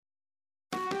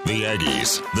The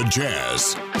Aggies, the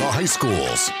Jazz, the high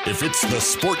schools. If it's the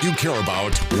sport you care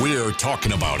about, we're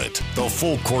talking about it. The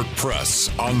Full Court Press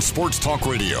on Sports Talk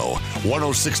Radio,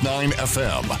 106.9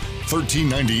 FM,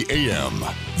 1390 AM.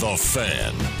 The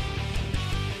Fan.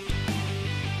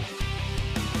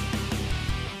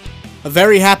 A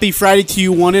very happy Friday to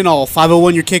you, one and all.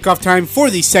 5:01 your kickoff time for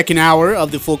the second hour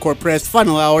of the Full Court Press,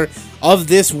 final hour of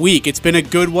this week. It's been a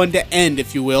good one to end,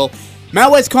 if you will.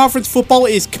 MWC Conference football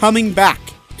is coming back.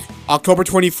 October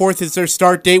 24th is their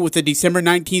start date with the December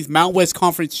 19th MWC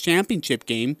Conference Championship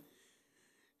game.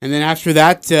 And then after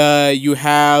that, you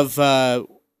have,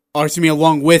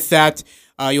 along with that,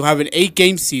 you'll have an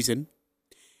 8-game season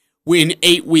in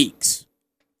 8 weeks.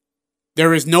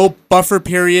 There is no buffer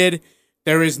period.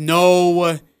 There is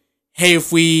no, hey,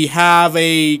 if we have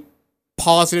a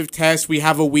positive test, we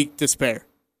have a week to spare.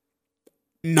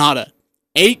 Nada.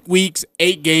 8 weeks,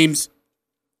 8 games,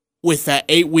 with that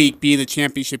 8-week being the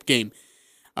championship game.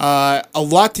 A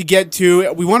lot to get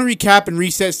to. We want to recap and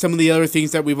reset some of the other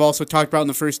things that we've also talked about in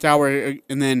the first hour,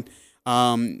 and then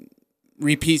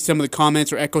repeat some of the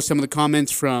comments or echo some of the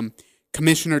comments from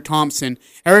Commissioner Thompson.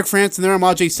 Eric Frandsen there, I'm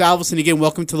Ajay Salvesen. Again,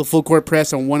 welcome to the Full Court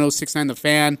Press on 106.9 The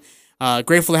Fan.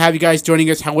 Grateful to have you guys joining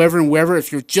us, however and wherever.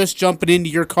 If you're just jumping into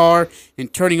your car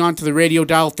and turning on to the radio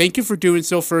dial, thank you for doing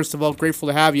so, first of all. Grateful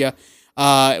to have you.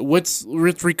 Let's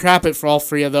recap it for all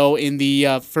three of though in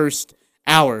the first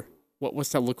hour. What's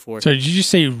that look for? So did you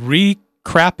say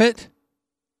recrap it?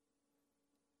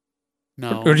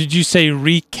 No. Or did you say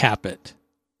recap it?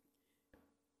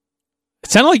 It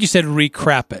sounded like you said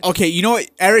recrap it. Okay, you know what,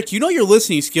 Eric, your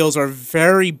listening skills are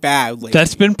very bad lately.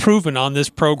 That's been proven on this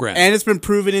program. And it's been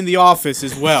proven in the office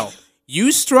as well.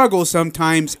 You struggle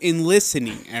sometimes in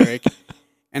listening, Eric.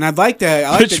 And I'd like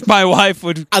to my wife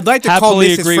would I'd like to call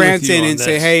Mrs. Frandsen and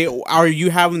say, hey, are you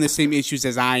having the same issues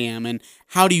as I am? And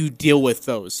how do you deal with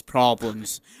those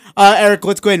problems? Eric,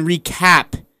 let's go ahead and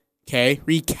recap. Okay?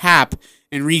 Recap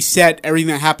and reset everything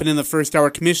that happened in the first hour.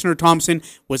 Commissioner Thompson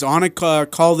was on a call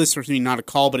not a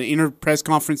call, but an inter-press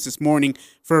conference this morning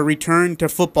for a return to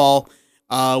football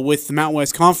with the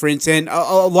MWC Conference. And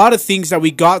a lot of things that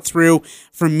we got through.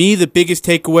 For me, the biggest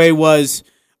takeaway was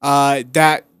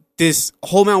that this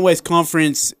whole MWC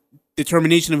Conference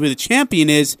determination of who the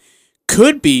champion is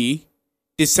could be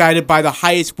decided by the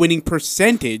highest winning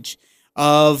percentage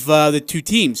of the two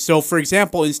teams. So, for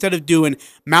example, instead of doing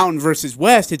Mountain versus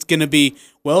West, it's going to be,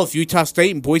 well, if Utah State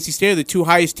and Boise State are the two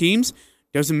highest teams,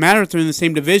 doesn't matter if they're in the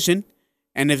same division.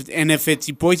 And if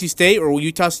it's Boise State or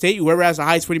Utah State, whoever has the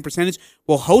highest winning percentage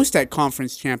will host that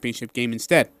conference championship game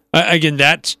instead. Again,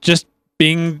 that's just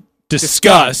being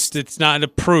discussed. It's not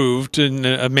approved and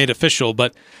made official,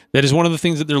 but that is one of the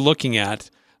things that they're looking at.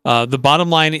 The bottom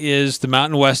line is the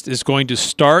Mountain West is going to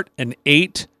start an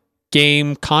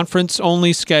 8-game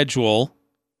conference-only schedule,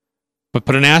 but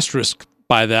put an asterisk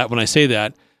by that when I say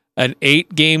that, an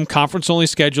 8-game conference-only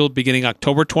schedule beginning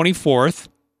October 24th,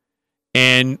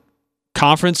 and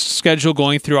conference schedule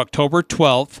going through October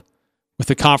 12th, with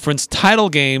the conference title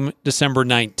game December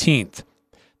 19th.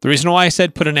 The reason why I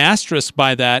said put an asterisk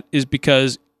by that is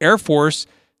because Air Force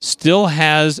still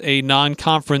has a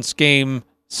non-conference game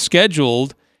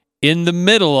scheduled in the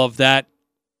middle of that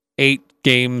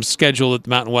 8-game schedule that the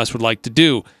Mountain West would like to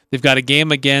do. They've got a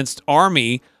game against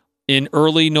Army in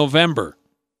early November,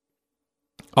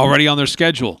 already on their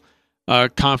schedule.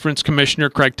 Conference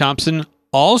Commissioner Craig Thompson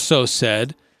also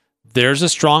said there's a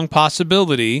strong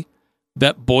possibility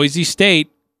that Boise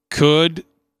State could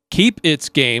keep its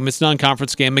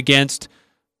non-conference game against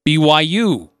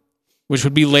BYU, which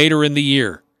would be later in the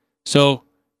year. So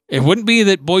it wouldn't be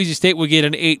that Boise State would get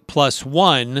an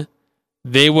 8+1.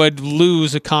 They would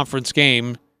lose a conference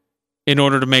game in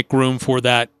order to make room for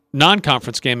that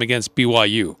non-conference game against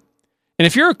BYU. And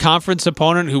if you're a conference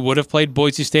opponent who would have played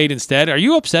Boise State instead, are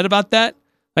you upset about that?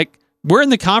 Like, we're in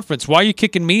the conference. Why are you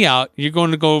kicking me out? You're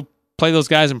going to go play those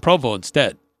guys in Provo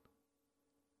instead.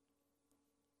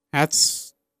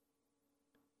 It's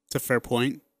a fair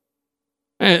point.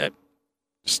 I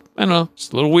don't know. It's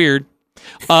a little weird.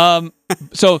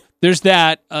 So there's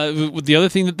that. The other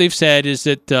thing that they've said is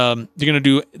that they're going to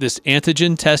do this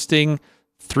antigen testing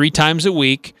 3 times a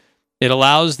week. It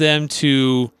allows them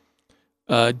to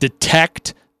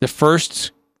detect the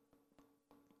first,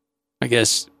 I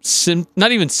guess,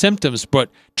 not even symptoms, but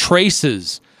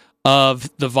traces of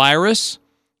the virus.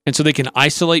 And so they can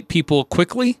isolate people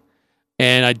quickly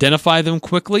and identify them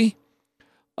quickly.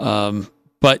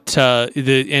 But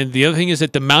the other thing is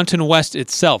that the Mountain West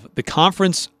itself, the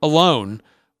conference alone,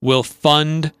 will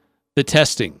fund the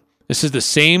testing. This is the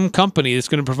same company that's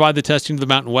going to provide the testing to the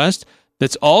Mountain West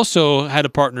that's also had a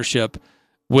partnership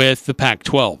with the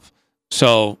Pac-12.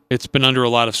 So it's been under a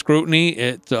lot of scrutiny.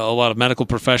 A lot of medical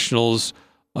professionals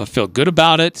feel good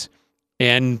about it.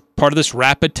 And part of this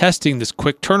rapid testing, this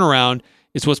quick turnaround,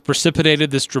 is what's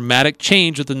precipitated this dramatic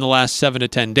change within the last 7 to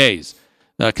 10 days.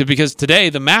 Because today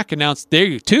the MAC announced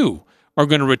they too are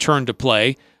going to return to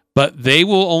play, but they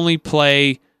will only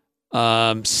play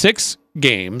 6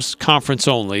 games, conference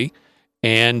only,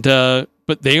 and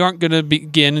but they aren't going to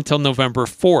begin until November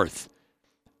 4th.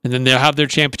 And then they'll have their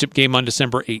championship game on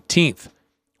December 18th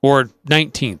or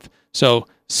 19th. So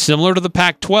similar to the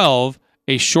Pac-12,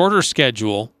 a shorter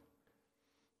schedule,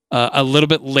 a little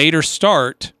bit later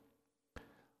start,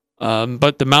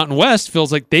 but the Mountain West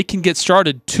feels like they can get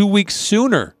started 2 weeks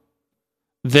sooner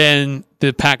than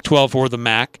the Pac-12 or the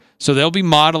MAC. So they'll be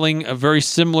modeling a very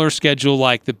similar schedule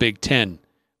like the Big Ten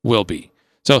will be.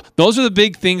 So those are the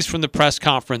big things from the press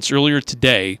conference earlier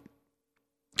today.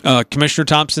 Commissioner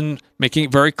Thompson making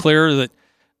it very clear that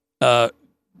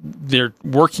they're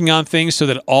working on things so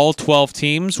that all 12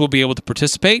 teams will be able to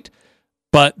participate,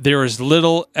 but there is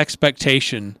little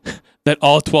expectation that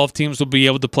all 12 teams will be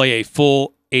able to play a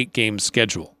full 8-game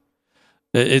schedule.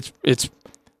 It's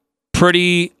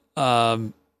pretty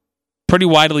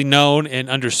widely known and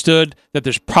understood that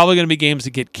there's probably going to be games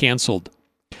that get canceled.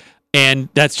 And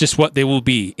that's just what they will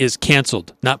be, is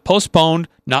canceled. Not postponed,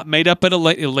 not made up at a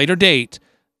later date.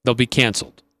 They'll be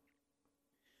canceled.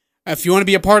 If you want to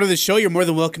be a part of the show, you're more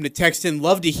than welcome to text in.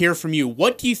 Love to hear from you.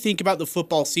 What do you think about the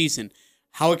football season?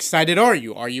 How excited are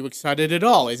you? Are you excited at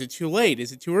all? Is it too late?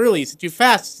 Is it too early? Is it too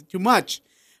fast? Is it too much?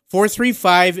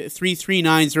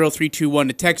 435-339-0321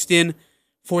 to text in.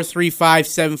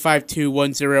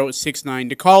 435-752-1069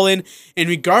 to call in. In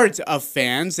regards of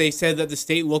fans, they said that the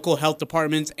state and local health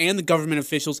departments and the government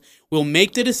officials will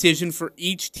make the decision for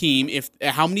each team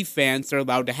how many fans they're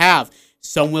allowed to have.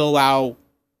 Some will allow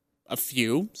a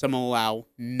few. Some will allow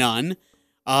none.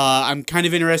 I'm kind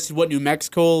of interested what New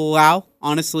Mexico will allow,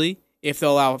 honestly, if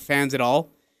they'll allow fans at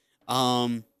all.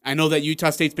 I know that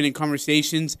Utah State's been in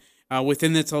conversations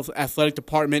within its athletic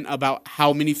department about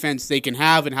how many fans they can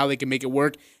have and how they can make it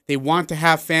work. They want to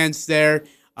have fans there.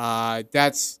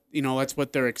 That's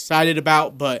what they're excited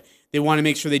about, but they want to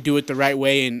make sure they do it the right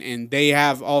way, and they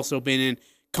have also been in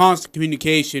constant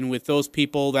communication with those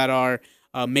people that are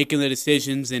making the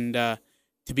decisions and to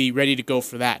be ready to go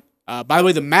for that. By the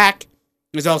way, the MAC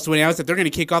has also announced that they're going to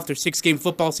kick off their 6-game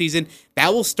football season.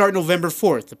 That will start November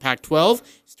 4th. The Pac-12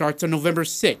 starts on November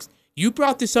 6th. You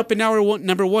brought this up in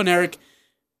number one, Eric.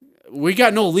 We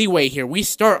got no leeway here. We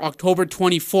start October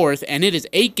 24th, and it is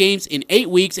 8 games in 8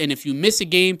 weeks, and if you miss a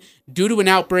game due to an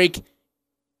outbreak,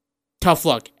 tough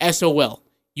luck. SOL.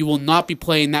 You will not be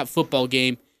playing that football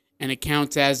game, and it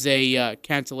counts as a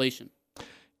cancellation.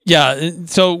 Yeah,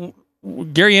 so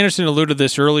Gary Anderson alluded to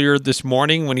this earlier this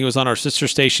morning when he was on our sister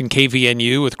station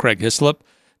KVNU with Craig Hislop,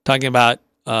 talking about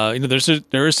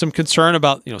there is some concern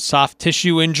about soft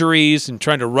tissue injuries and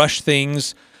trying to rush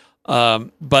things.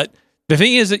 But the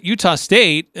thing is that Utah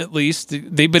State, at least,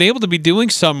 they've been able to be doing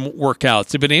some workouts.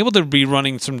 They've been able to be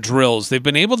running some drills. They've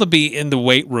been able to be in the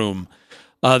weight room.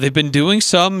 They've been doing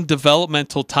some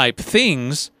developmental type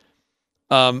things.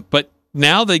 But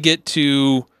now they get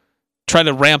to try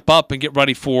to ramp up and get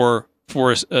ready for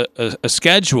a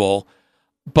schedule.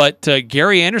 But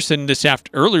Gary Anderson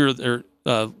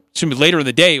later in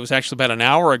the day, it was actually about an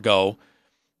hour ago,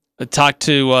 talked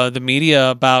to the media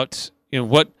about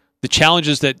what the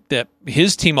challenges that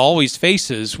his team always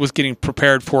faces with getting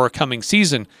prepared for a coming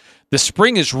season. The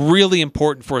spring is really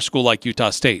important for a school like Utah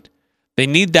State. They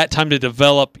need that time to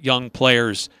develop young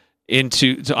players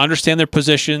to understand their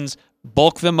positions,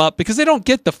 bulk them up, because they don't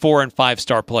get the 4- and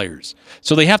 5-star players.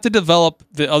 So they have to develop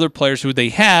the other players who they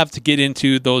have to get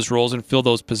into those roles and fill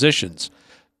those positions.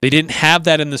 They didn't have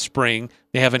that in the spring.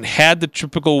 They haven't had the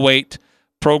typical weight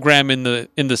program in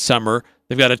the summer.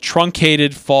 They've got a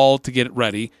truncated fall to get it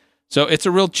ready. So it's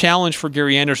a real challenge for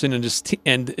Gary Anderson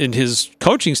and his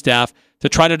coaching staff to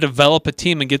try to develop a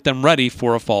team and get them ready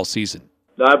for a fall season.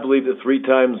 I believe that 3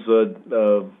 times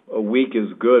a week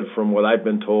is good from what I've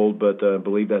been told, but I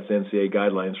believe that's NCAA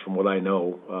guidelines from what I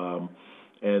know.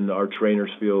 And our trainers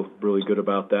feel really good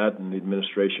about that, and the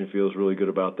administration feels really good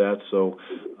about that. So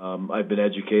I've been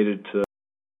educated to.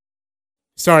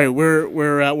 Sorry, we're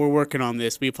working on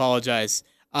this. We apologize.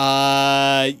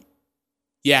 Yeah,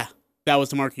 that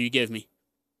was the marker you gave me.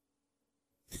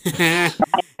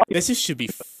 This should be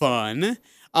fun.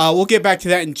 We'll get back to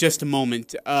that in just a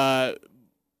moment.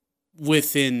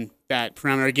 Within that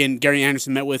parameter, again, Gary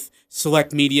Anderson met with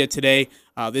select media today,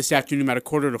 this afternoon about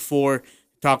 3:45,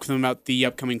 talk with them about the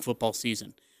upcoming football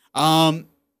season.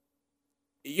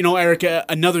 Eric,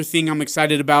 another thing I'm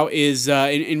excited about is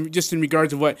in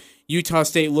regards of what Utah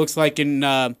State looks like in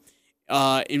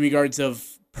regards of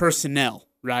personnel,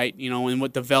 right? And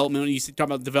what development, when you talk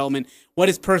about development, what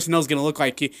his personnel is going to look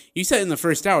like. You said in the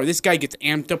first hour, this guy gets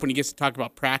amped up when he gets to talk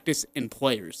about practice and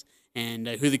players and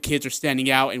who the kids are standing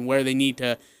out and where they need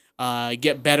to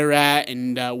get better at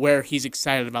and where he's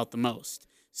excited about the most.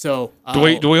 So do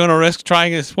we want to risk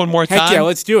trying this one more time? Heck yeah,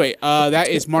 let's do it. That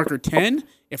is marker 10,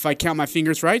 if I count my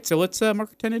fingers right. So let's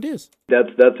marker 10 it is.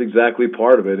 That's exactly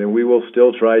part of it, and we will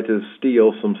still try to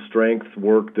steal some strength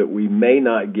work that we may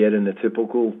not get in a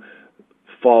typical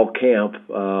fall camp.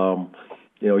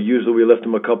 Usually we lift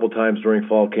them a couple times during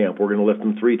fall camp. We're going to lift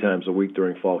them 3 times a week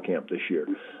during fall camp this year.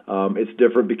 It's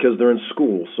different because they're in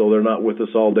school, so they're not with us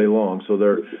all day long. So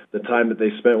the time that they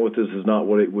spent with us is not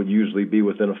what it would usually be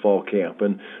within a fall camp.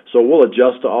 And so we'll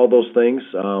adjust to all those things.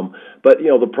 But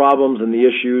the problems and the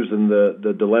issues and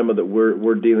the dilemma that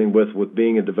we're dealing with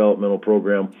being a developmental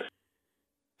program.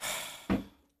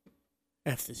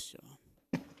 F this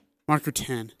show. Marker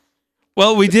 10.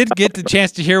 Well, we did get the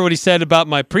chance to hear what he said about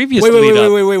my previous wait,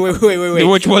 lead-up,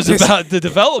 which was about the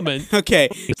development. Okay,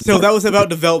 so that was about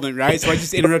development, right? So I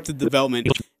just interrupted development.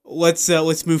 Let's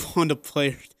move on to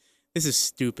players. This is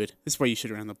stupid. This is why you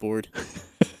should run the board.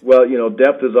 Well,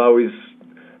 depth is always,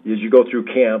 as you go through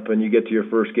camp and you get to your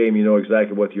first game, you know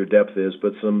exactly what your depth is.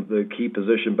 But the key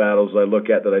position battles I look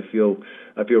at that I feel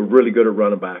really good at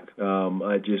running back.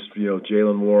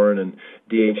 Jalen Warren and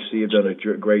DHC have done a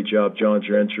great job. John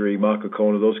Gentry,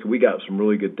 Makakona, we got some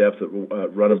really good depth at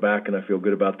running back, and I feel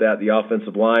good about that. The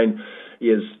offensive line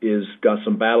is got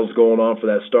some battles going on for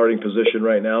that starting position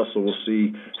right now, so we'll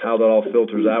see how that all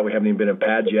filters out. We haven't even been in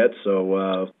pads yet,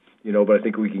 so but I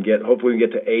think hopefully we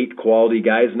can get to 8 quality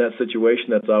guys in that situation.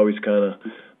 That's always kind of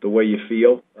the way you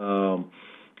feel.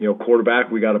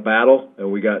 Quarterback, we got a battle,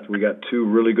 and we got 2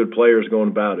 really good players going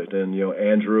about it. And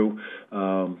Andrew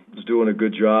is doing a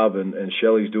good job, and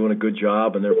Shelley's doing a good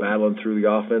job, and they're battling through the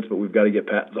offense. But we've got to get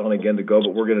Pat on again to go.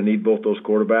 But we're going to need both those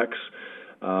quarterbacks.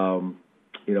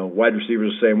 Wide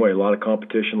receivers the same way. A lot of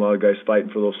competition, a lot of guys fighting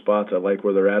for those spots. I like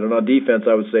where they're at. And on defense,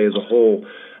 I would say as a whole,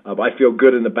 I feel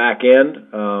good in the back end.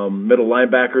 Middle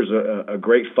linebackers, a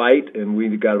great fight, and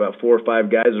we've got about 4 or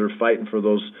 5 guys that are fighting for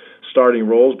those starting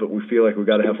roles, but we feel like we've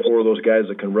got to have 4 of those guys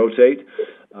that can rotate.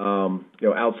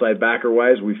 Outside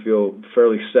backer-wise, we feel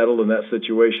fairly settled in that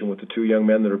situation with the 2 young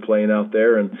men that are playing out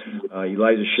there, and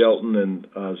Elijah Shelton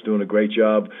is doing a great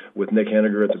job with Nick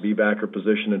Henniger at the B-backer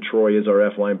position, and Troy is our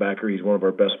F linebacker. He's one of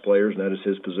our best players, and that is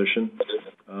his position.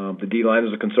 The D-line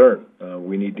is a concern.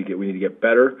 We need to get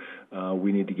better.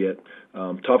 We need to get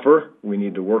tougher. We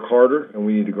need to work harder, and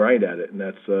we need to grind at it. And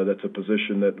that's a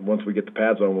position that once we get the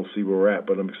pads on, we'll see where we're at.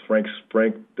 But Frank,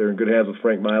 they're in good hands with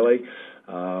Frank Miley,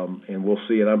 and we'll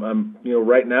see. And I'm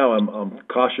right now I'm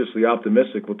cautiously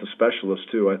optimistic with the specialists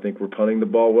too. I think we're punting the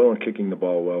ball well and kicking the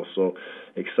ball well. So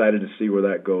excited to see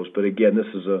where that goes. But again, this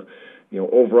is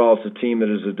overall it's a team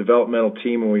that is a developmental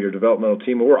team, and when you're a developmental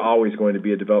team, and we're always going to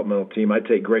be a developmental team. I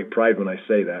take great pride when I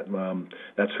say that.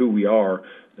 That's who we are.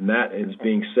 And that is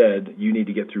being said, you need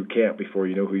to get through camp before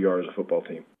you know who you are as a football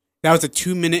team. That was a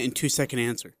 2-minute and 2-second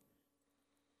answer.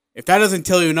 If that doesn't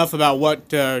tell you enough about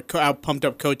how pumped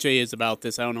up Coach A is about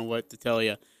this, I don't know what to tell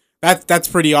you. That's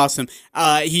pretty awesome.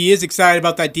 He is excited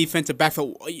about that defensive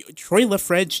backfield. Troy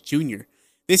LaFredge Jr.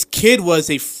 This kid was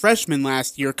a freshman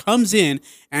last year, comes in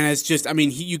and has just,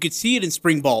 you could see it in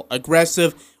spring ball.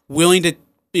 Aggressive, willing to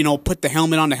put the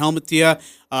helmet on the helmet to you,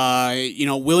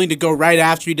 willing to go right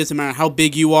after you, doesn't matter how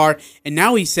big you are. And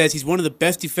now he says he's one of the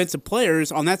best defensive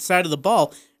players on that side of the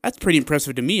ball. That's pretty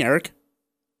impressive to me, Eric.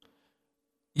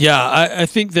 Yeah, I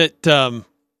think that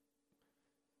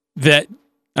that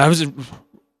I was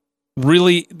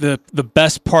really the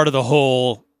best part of the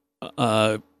whole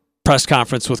press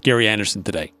conference with Gary Anderson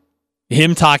today.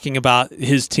 Him talking about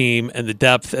his team and the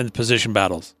depth and the position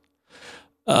battles.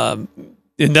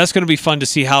 And that's going to be fun to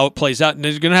see how it plays out. And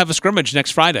they're going to have a scrimmage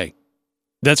next Friday.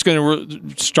 That's going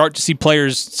to start to see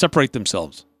players separate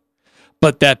themselves.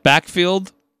 But that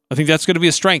backfield, I think that's going to be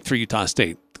a strength for Utah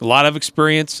State. A lot of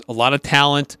experience, a lot of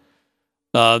talent.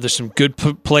 There's some good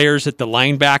players at the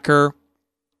linebacker,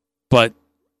 but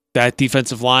that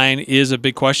defensive line is a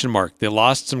big question mark. They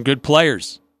lost some good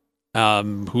players.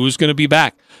 Who's going to be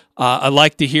back? I'd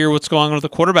like to hear what's going on with the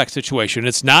quarterback situation.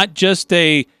 It's not just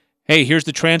hey, here's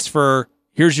the transfer.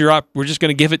 Here's your we're just going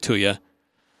to give it to you.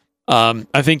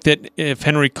 I think that if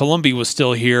Henry Colombi was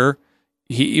still here,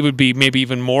 it would be maybe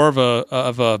even more of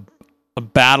a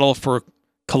battle for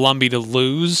Colombi to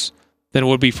lose than it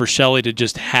would be for Shelley to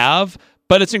just have.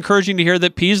 But it's encouraging to hear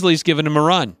that Peasley's given him a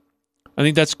run. I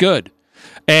think that's good.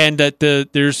 and that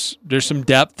there's some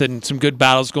depth and some good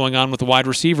battles going on with the wide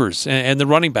receivers and the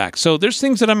running backs. So there's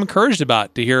things that I'm encouraged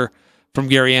about to hear from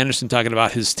Gary Anderson talking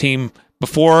about his team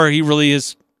before he really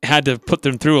has had to put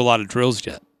them through a lot of drills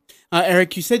yet.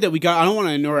 Eric, you said that I don't want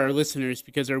to ignore our listeners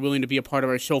because they're willing to be a part of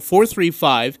our show.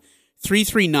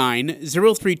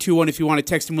 435-339-0321 if you want to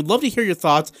text them. Would love to hear your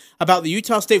thoughts about the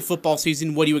Utah State football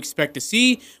season. What do you expect to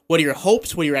see? What are your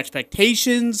hopes? What are your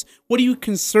expectations? What are you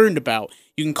concerned about?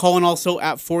 You can call in also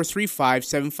at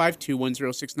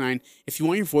 435-752-1069 if you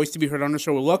want your voice to be heard on the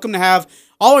show. We're welcome to have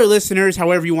all our listeners,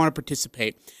 however you want to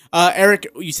participate. Eric,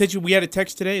 you said we had a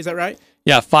text today. Is that right?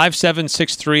 Yeah,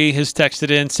 5763 has texted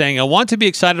in saying, I want to be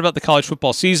excited about the college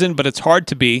football season, but it's hard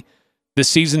to be. This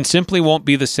season simply won't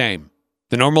be the same.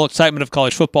 The normal excitement of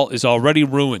college football is already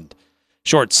ruined.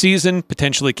 Short season,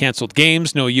 potentially canceled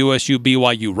games, no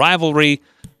USU-BYU rivalry.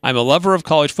 I'm a lover of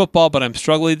college football, but I'm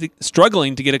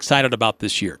struggling to get excited about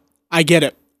this year. I get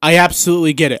it. I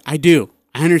absolutely get it. I do.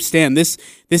 I understand. This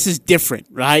is different,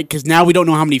 right? Because now we don't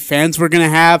know how many fans we're going to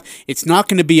have. It's not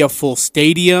going to be a full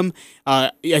stadium.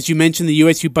 As you mentioned, the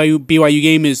USU-BYU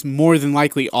game is more than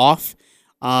likely off.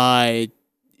 It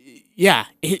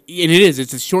is.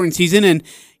 It's a shortened season, and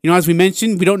as we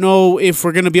mentioned, we don't know if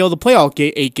we're going to be able to play all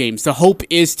 8 games. The hope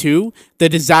is to. The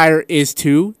desire is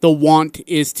to. The want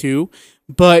is to.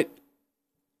 But,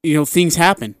 things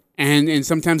happen, and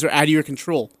sometimes they're out of your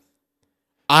control.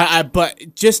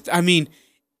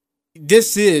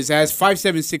 This is, as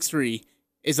 5763,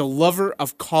 is a lover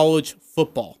of college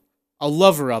football. A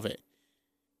lover of it.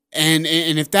 And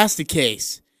if that's the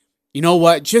case, you know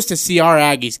what? Just to see our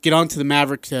Aggies get onto the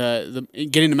Maverick,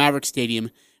 get into Maverick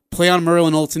Stadium, play on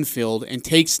Merlin Olsen Field, and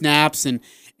take snaps, and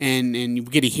you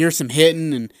get to hear some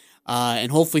hitting,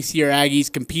 and hopefully see our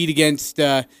Aggies compete against,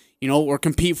 or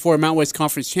compete for a Mountain West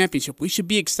Conference championship. We should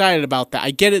be excited about that.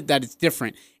 I get it that it's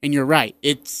different, and you're right.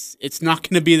 It's not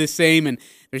going to be the same, and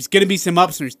there's going to be some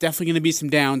ups, and there's definitely going to be some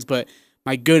downs, but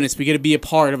my goodness, we got to be a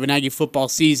part of an Aggie football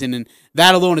season, and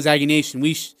that alone is Aggie Nation.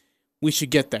 We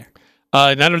should get there.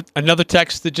 Another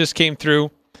text that just came through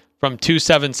from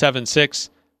 2776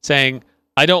 saying,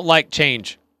 I don't like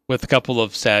change, with a couple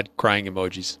of sad crying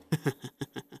emojis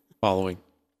following.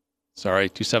 Sorry,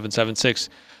 2776.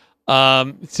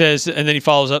 It says, and then he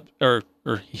follows up, or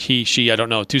he, she, I don't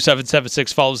know.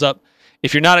 2776 follows up.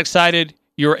 If you're not excited,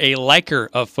 you're a liker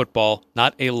of football,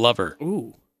 not a lover.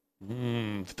 Ooh.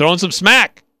 Throwing some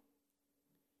smack.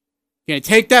 Gonna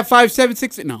take that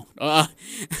 576? No. But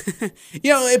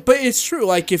it's true.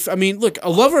 Like, look, a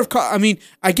lover of,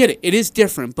 I get it. It is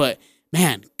different, but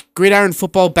man, gridiron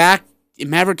football back in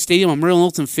Maverick Stadium on Merlin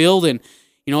Olsen Field, and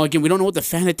again, we don't know what the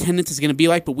fan attendance is going to be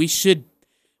like, but we should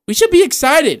be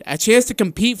excited. A chance to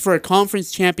compete for a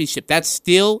conference championship. That's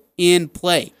still in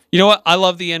play. You know what? I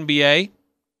love the NBA.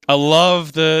 I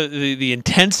love the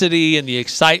intensity and the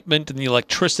excitement and the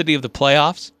electricity of the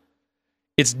playoffs.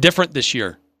 It's different this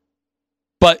year.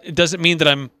 But it doesn't mean that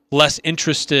I'm less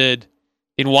interested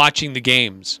in watching the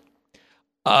games.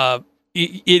 It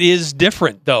is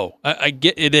different, though. I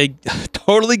get it. I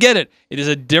totally get it. It is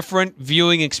a different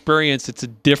viewing experience. It's a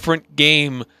different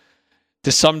game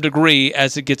to some degree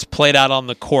as it gets played out on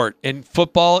the court. And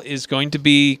football is going to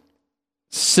be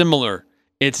similar.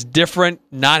 It's different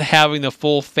not having the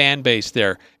full fan base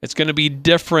there. It's going to be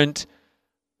different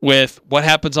with what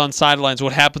happens on sidelines,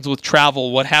 what happens with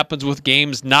travel, what happens with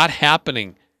games not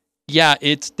happening. Yeah,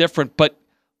 it's different, but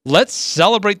let's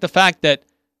celebrate the fact that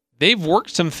they've worked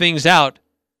some things out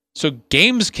so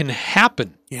games can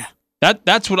happen. Yeah.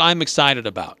 That's what I'm excited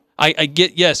about. I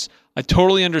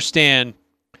totally understand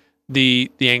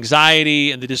the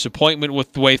anxiety and the disappointment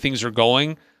with the way things are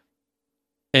going,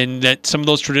 and that some of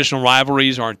those traditional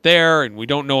rivalries aren't there, and we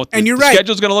don't know what the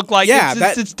schedule's going to look like. Yeah,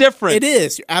 it's different. It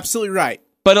is. You're absolutely right.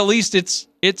 But at least it's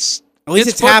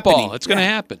football. Happening. It's going to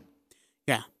happen.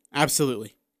 Yeah,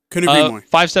 absolutely. Couldn't agree more.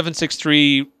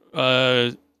 5763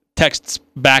 texts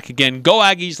back again. Go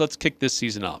Aggies, let's kick this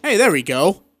season off. Hey, there we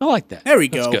go. I like that. There we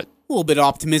go. That's good. A little bit of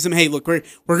optimism. Hey, look, we're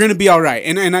going to be all right.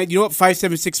 And you know what?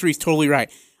 5763 is totally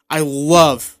right. I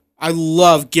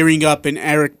love gearing up and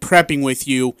Eric prepping with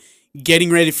you, getting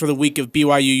ready for the week of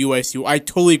BYU USU. I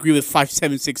totally agree with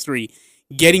 5763.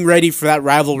 Getting ready for that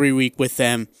rivalry week with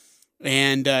them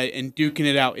and duking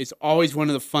it out is always one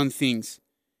of the fun things.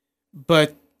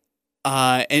 But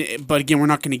again, we're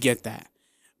not going to get that.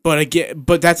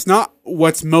 But that's not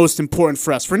what's most important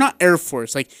for us. We're not Air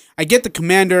Force. Like, I get the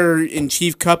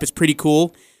Commander-in-Chief Cup is pretty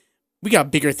cool. We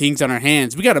got bigger things on our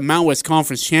hands. We got a Mountain West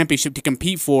Conference championship to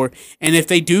compete for. And if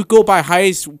they do go by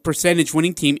highest percentage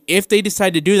winning team, if they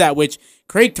decide to do that, which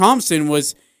Craig Thompson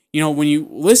was, when you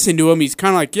listen to him, he's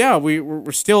kind of like, yeah,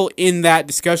 we're still in that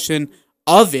discussion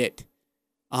of it.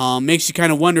 Makes you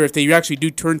kind of wonder if they actually do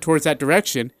turn towards that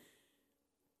direction.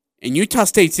 And Utah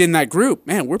State's in that group.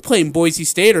 Man, we're playing Boise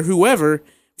State or whoever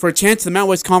for a chance at the Mountain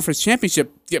West Conference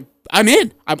Championship. Yeah, I'm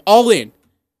in. I'm all in.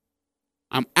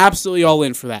 I'm absolutely all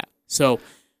in for that. So,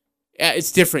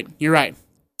 it's different. You're right.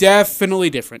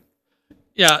 Definitely different.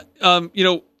 Yeah.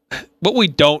 What we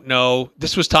don't know,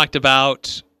 this was talked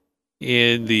about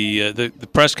in the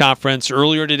press conference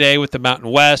earlier today with the Mountain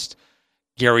West.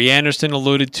 Gary Anderson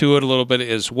alluded to it a little bit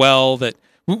as well, that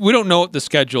we don't know what the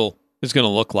schedule is going to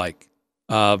look like.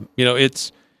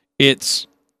 It's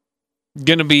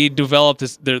going to be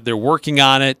developed. They're working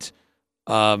on it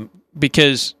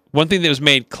because one thing that was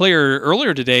made clear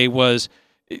earlier today was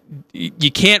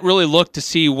you can't really look to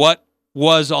see what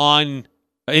was on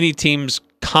any team's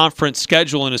conference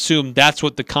schedule and assume that's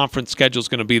what the conference schedule is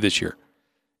going to be this year.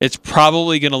 It's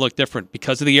probably going to look different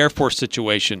because of the Air Force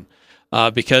situation,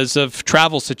 because of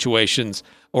travel situations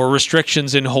or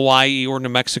restrictions in Hawaii or New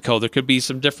Mexico. There could be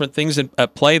some different things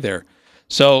at play there.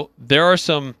 So there are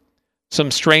some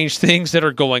strange things that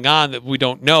are going on that we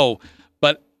don't know.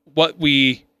 But what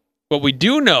we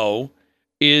do know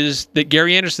is that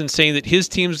Gary Anderson's saying that his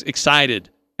team's excited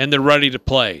and they're ready to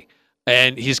play.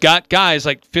 And he's got guys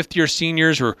like fifth-year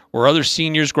seniors or other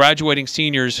seniors, graduating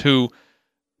seniors, who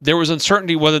there was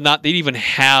uncertainty whether or not they'd even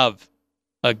have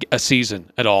a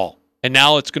season at all. And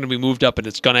now it's going to be moved up and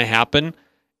it's going to happen. And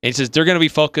he says they're going to be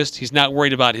focused. He's not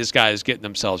worried about his guys getting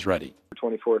themselves ready.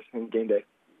 24th in game day.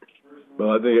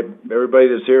 Well, I think everybody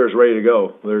that's here is ready to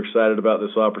go. They're excited about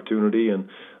this opportunity, and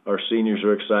our seniors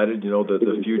are excited. That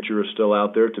the future is still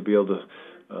out there to be able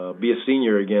to be a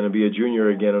senior again and be a junior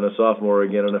again and a sophomore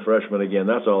again and a freshman again.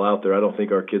 That's all out there. I don't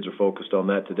think our kids are focused on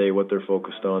that today. What they're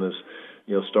focused on is,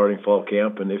 starting fall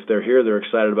camp. And if they're here, they're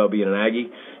excited about being an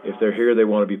Aggie. If they're here, they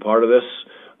want to be part of this.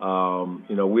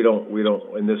 We don't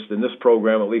in this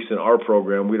program, at least in our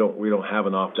program, we don't have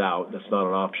an opt out. That's not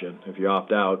an option. If you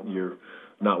opt out, you're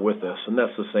not with us. And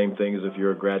that's the same thing as if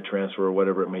you're a grad transfer or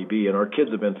whatever it may be. And our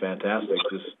kids have been fantastic,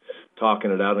 just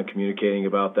talking it out and communicating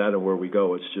about that and where we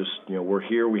go. It's just, we're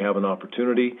here, we have an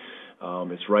opportunity.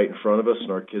 It's right in front of us,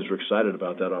 and our kids are excited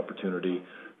about that opportunity.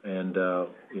 And,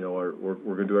 we're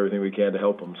going to do everything we can to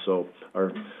help them. So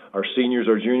our seniors,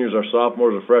 our juniors, our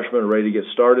sophomores, our freshmen are ready to get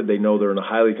started. They know they're in a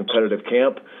highly competitive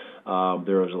camp.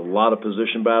 There is a lot of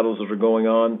position battles that are going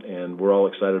on, and we're all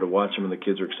excited to watch them, and the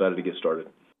kids are excited to get started.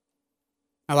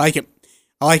 I like it,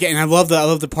 and I love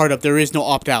the part of there is no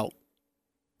opt out.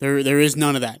 There is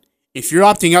none of that. If you're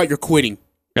opting out, you're quitting.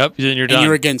 Yep, then you're done. And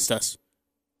you're against us,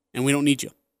 and we don't need you.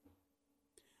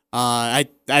 I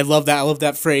love that. I love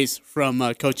that phrase from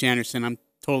Coach Anderson. I'm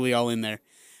totally all in there.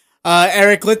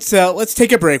 Eric, let's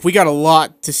take a break. We got a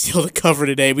lot to still to cover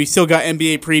today. We still got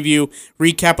NBA preview,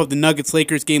 recap of the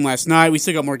Nuggets-Lakers game last night. We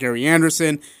still got more Gary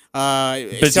Anderson.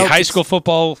 Busy high school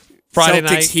football Friday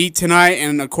night. Celtics Heat tonight,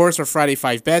 and of course our Friday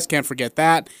 5 best. Can't forget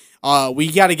that.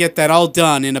 We got to get that all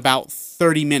done in about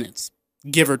 30 minutes,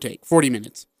 give or take, 40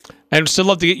 minutes. I'd still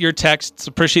love to get your texts.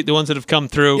 Appreciate the ones that have come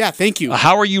through. Yeah, thank you.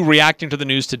 How are you reacting to the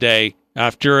news today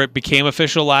after it became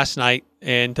official last night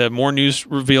and more news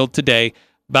revealed today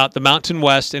about the Mountain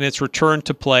West and its return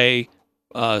to play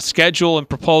schedule and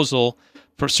proposal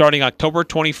for starting October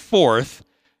 24th?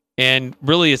 And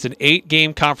really it's an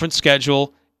 8-game conference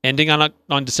schedule ending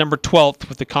on December 12th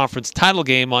with the conference title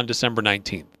game on December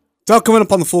 19th. It's all coming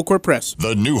up on the Full Court Press.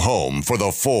 The new home for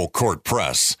the Full Court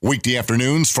Press. Weekday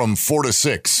afternoons from 4 to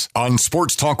 6 on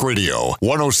Sports Talk Radio,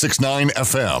 106.9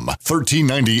 FM,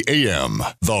 1390 AM.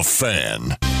 The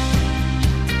Fan.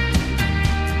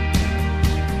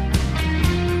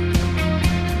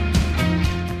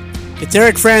 It's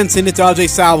Eric Frandsen, it's Ajay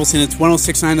Salvesen, it's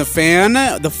 106.9 The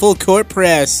Fan, the Full Court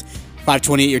Press.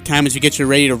 5:28 your time as you get you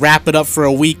ready to wrap it up for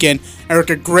a weekend. Eric,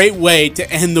 a great way to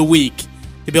end the week,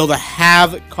 to be able to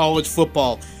have college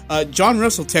football. John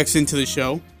Russell texts into the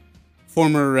show,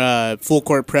 former Full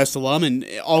Court Press alum, and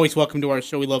always welcome to our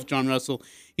show. We love John Russell.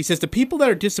 He says, the people that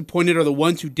are disappointed are the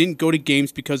ones who didn't go to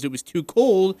games because it was too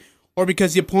cold, or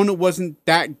because the opponent wasn't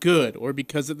that good, or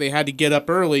because they had to get up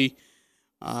early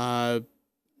the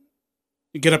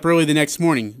next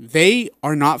morning. They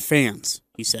are not fans,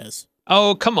 he says.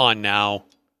 Oh, come on now.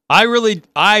 I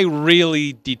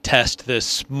really detest this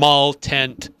small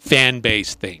tent fan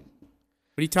base thing.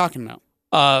 What are you talking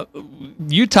about?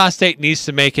 Utah State needs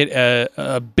to make it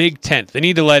a big tent. They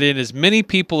need to let in as many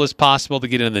people as possible to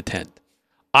get in the tent.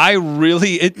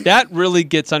 That really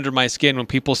gets under my skin when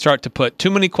people start to put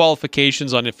too many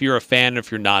qualifications on if you're a fan or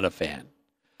if you're not a fan.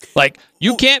 Like,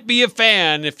 you can't be a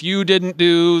fan if you didn't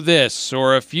do this,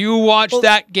 or if you watched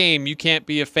that game, you can't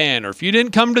be a fan, or if you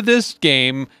didn't come to this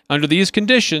game under these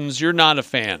conditions, you're not a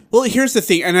fan. Well, here's the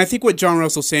thing, and I think what John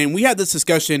Russell's saying, we had this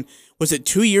discussion, was it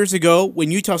 2 years ago,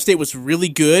 when Utah State was really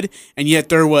good, and yet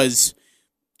there was,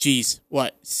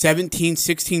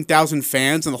 16,000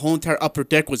 fans, and the whole entire upper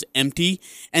deck was empty,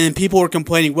 and then people were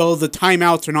complaining, well, the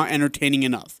timeouts are not entertaining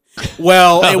enough.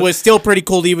 Well, it was still pretty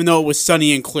cold, even though it was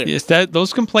sunny and clear. Yes,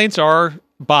 those complaints are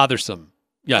bothersome.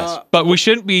 Yes, but we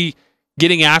shouldn't be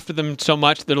getting after them so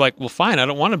much. They're like, well, fine, I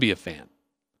don't want to be a fan.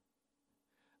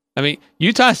 I mean,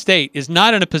 Utah State is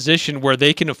not in a position where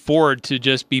they can afford to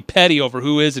just be petty over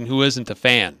who is and who isn't a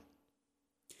fan.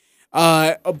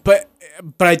 But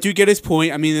I do get his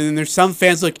point. I mean, and there's some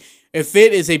fans, look, if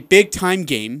it is a big-time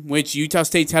game, which Utah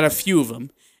State's had a few of them,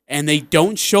 and they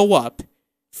don't show up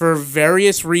for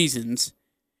various reasons,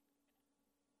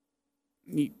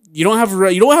 you don't have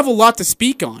a lot to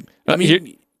speak on. I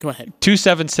mean, go ahead.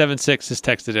 2776 is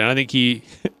texted in. I think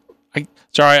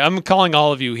sorry, I'm calling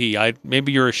all of you he.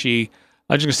 Maybe you're a she.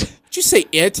 Did you say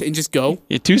it and just go?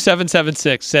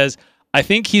 2776 says, I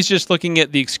think he's just looking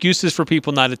at the excuses for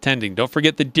people not attending. Don't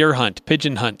forget the deer hunt,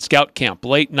 pigeon hunt, scout camp,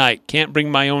 late night, can't bring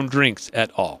my own drinks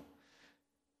at all.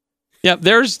 Yeah,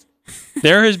 there has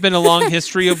been a long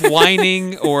history of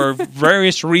whining or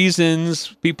various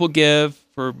reasons people give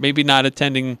for maybe not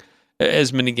attending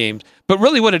as many games. But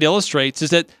really what it illustrates is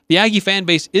that the Aggie fan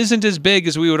base isn't as big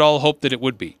as we would all hope that it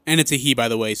would be. And it's a he, by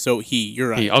the way, so you're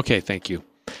right. Okay, thank you.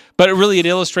 But it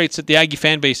illustrates that the Aggie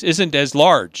fan base isn't as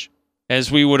large as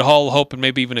we would all hope and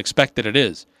maybe even expect that it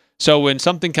is. So when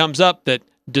something comes up that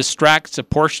distracts a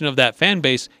portion of that fan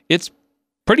base, it's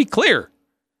pretty clear.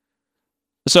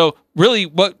 So really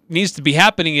what needs to be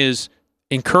happening is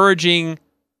encouraging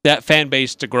that fan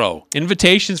base to grow.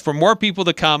 Invitations for more people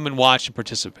to come and watch and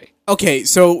participate. Okay,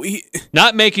 so...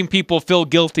 not making people feel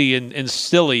guilty and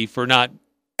silly for not...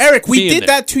 Eric, we did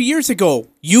that 2 years ago.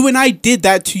 You and I did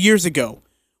that 2 years ago.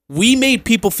 We made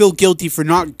people feel guilty for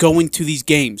not going to these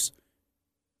games.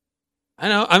 I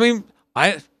know. I mean,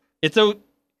 it's a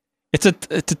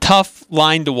tough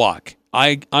line to walk.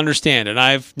 I understand, and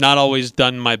I've not always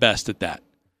done my best at that.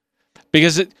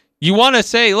 Because you want to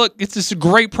say, look, it's just a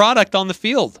great product on the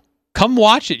field. Come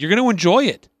watch it. You're going to enjoy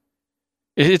it.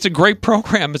 It's a great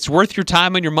program. It's worth your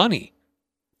time and your money.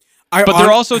 But there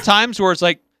are also times where it's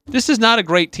like, this is not a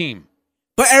great team.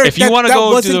 But Eric, if you want to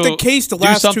go wasn't the case the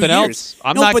last 2 years. Else,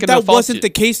 I'm not going to fault that wasn't the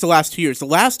case the last 2 years. The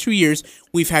last 2 years,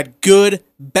 we've had good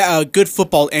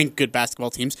football and good basketball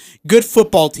teams. Good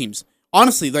football teams.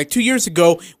 Honestly, like 2 years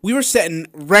ago, we were setting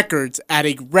records at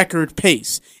a record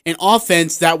pace. An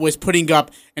offense that was putting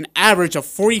up an average of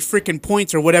 40 freaking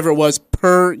points or whatever it was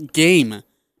per game.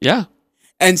 Yeah.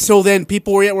 And so then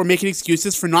people were making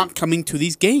excuses for not coming to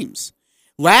these games.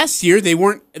 Last year they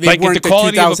weren't. The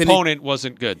quality of opponent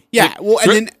wasn't good. Yeah, well,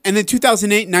 and then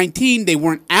 2008-19 they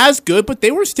weren't as good, but they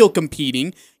were still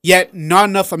competing. Yet not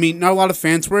enough. I mean, not a lot of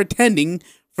fans were attending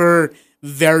for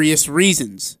various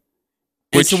reasons.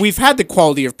 And so we've had the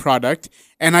quality of product,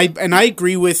 and I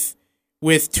agree with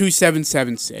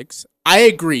 2776. I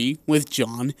agree with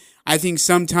John. I think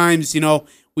sometimes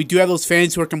we do have those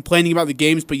fans who are complaining about the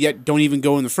games, but yet don't even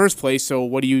go in the first place. So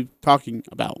what are you talking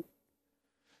about?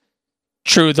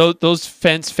 True. Those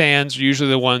fans are usually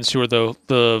the ones who are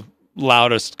the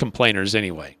loudest complainers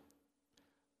anyway.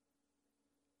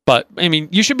 But, I mean,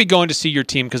 you should be going to see your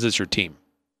team because it's your team.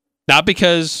 Not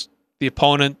because the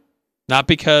opponent, not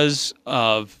because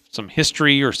of some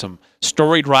history or some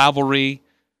storied rivalry.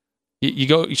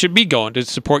 You should be going to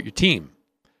support your team.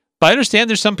 But I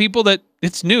understand there's some people that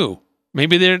it's new.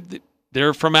 Maybe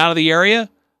they're from out of the area.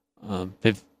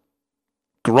 They've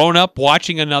grown up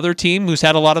watching another team who's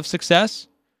had a lot of success,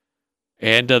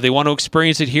 and they want to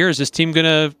experience it here. Is this team going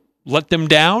to let them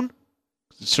down?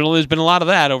 Certainly there's been a lot of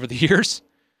that over the years.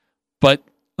 But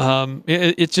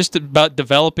it's just about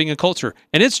developing a culture.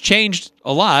 And it's changed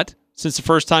a lot since the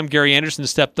first time Gary Anderson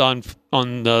stepped on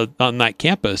that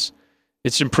campus.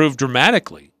 It's improved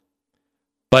dramatically.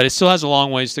 But it still has a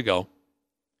long ways to go.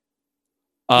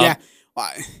 Yeah.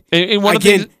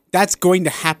 And that's going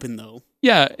to happen, though.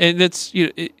 Yeah, and that's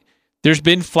there's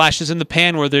been flashes in the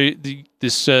pan where it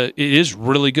is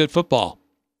really good football,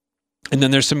 and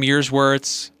then there's some years where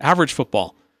it's average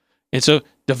football, and so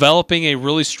developing a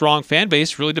really strong fan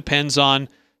base really depends on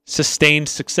sustained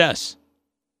success.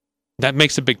 That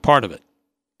makes a big part of it.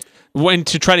 When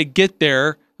to try to get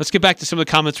there, let's get back to some of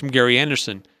the comments from Gary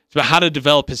Anderson. It's about how to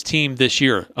develop his team this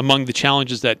year among the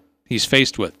challenges that he's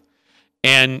faced with,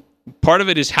 and part of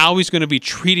it is how he's going to be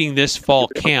treating this fall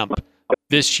camp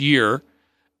this year,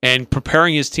 and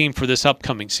preparing his team for this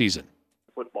upcoming season?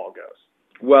 Football goes.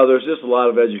 Well, there's just a lot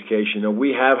of education.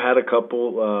 We have had a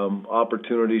couple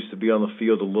opportunities to be on the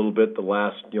field a little bit the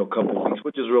last couple of weeks,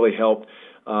 which has really helped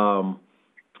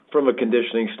from a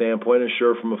conditioning standpoint, and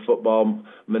sure, from a football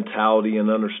mentality and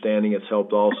understanding, it's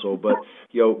helped also. But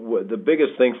the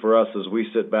biggest thing for us is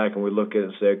we sit back and we look at it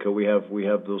and say, okay, we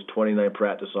have those 29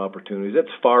 practice opportunities.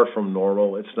 It's far from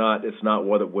normal. It's not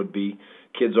what it would be.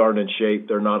 Kids aren't in shape.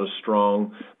 They're not as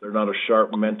strong. They're not as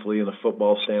sharp mentally in the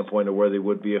football standpoint of where they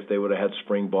would be if they would have had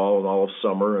spring ball and all of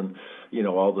summer and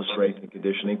all the strength and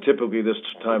conditioning. Typically this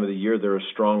time of the year, they're as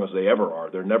strong as they ever are.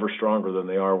 They're never stronger than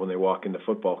they are when they walk into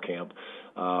football camp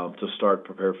to start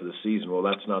prepare for the season. Well,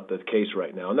 that's not the case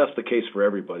right now, and that's the case for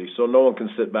everybody. So no one can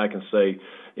sit back and say,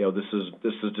 this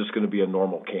is just going to be a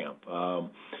normal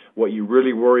camp. What you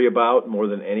really worry about more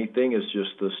than anything is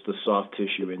just the soft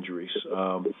tissue injuries,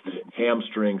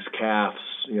 hamstrings, calves,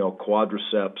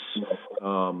 quadriceps.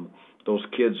 Those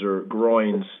kids are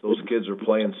groins. Those kids are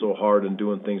playing so hard and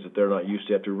doing things that they're not used to.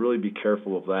 You have to really be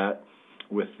careful of that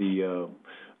with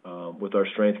with our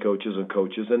strength coaches and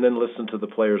coaches, and then listen to the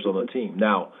players on the team.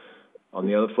 Now, on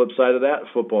the other flip side of that,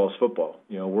 football is football.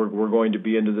 We're going to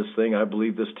be into this thing. I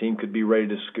believe this team could be ready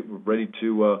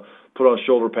to put on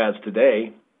shoulder pads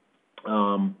today.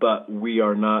 But we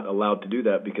are not allowed to do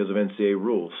that because of NCAA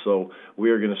rules. So we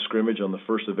are going to scrimmage on the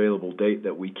first available date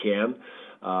that we can,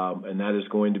 and that is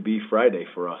going to be Friday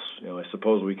for us. I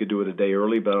suppose we could do it a day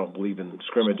early, but I don't believe in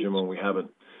scrimmaging when we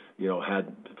haven't,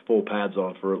 had full pads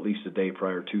on for at least a day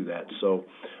prior to that. So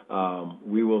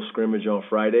we will scrimmage on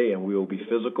Friday, and we will be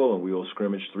physical, and we will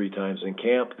scrimmage 3 times in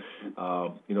camp.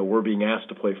 We're being asked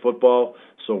to play football,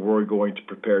 so we're going to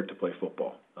prepare to play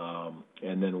football.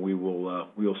 And then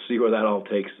we'll see where that all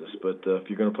takes us. But if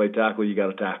you're going to play tackle, you got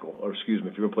to tackle. Or if you're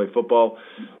going to play football,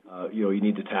 you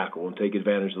need to tackle and take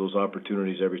advantage of those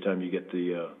opportunities every time you get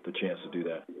the chance to do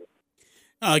that.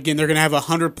 Again, they're going to have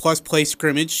 100-plus play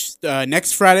scrimmage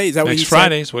next Friday. Is that what he said? Next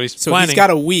Friday is what he's planning. So he's got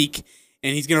a week,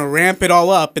 and he's going to ramp it all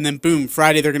up, and then boom,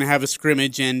 Friday they're going to have a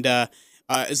scrimmage. And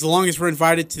as long as we're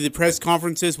invited to the press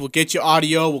conferences, we'll get you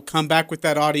audio. We'll come back with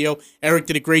that audio. Eric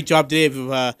did a great job today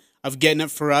of getting it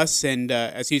for us, and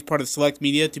as he's part of the select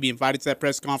media to be invited to that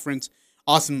press conference.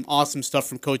 Awesome stuff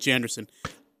from Coach Anderson.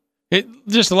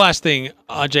 Just the last thing,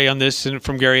 Ajay, on this and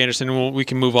from Gary Anderson, and we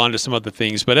can move on to some other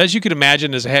things. But as you could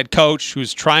imagine, as a head coach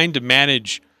who's trying to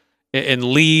manage and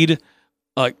lead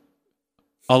a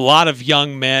lot of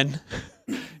young men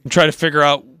and try to figure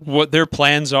out what their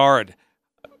plans are and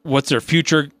what's their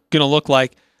future going to look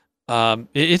like,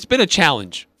 it's been a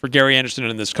challenge for Gary Anderson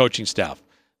and this coaching staff.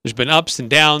 There's been ups and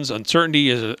downs, uncertainty.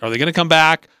 Are they going to come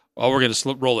back? Oh, we're going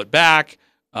to roll it back.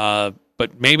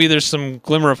 But maybe there's some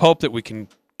glimmer of hope that we can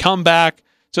come back.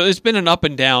 So it's been an up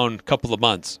and down couple of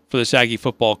months for the Aggie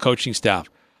football coaching staff.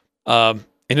 And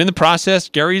in the process,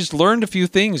 Gary's learned a few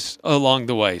things along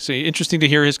the way. So interesting to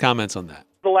hear his comments on that.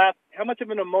 How much of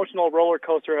an emotional roller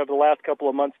coaster have the last couple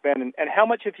of months been, and how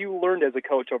much have you learned as a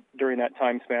coach during that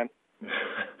time span?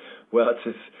 Well,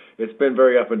 it's been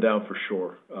very up and down for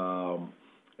sure.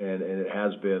 And it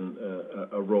has been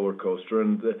a roller coaster,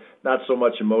 and not so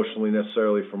much emotionally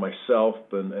necessarily for myself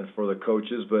and for the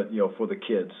coaches, but for the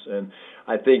kids. And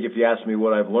I think if you ask me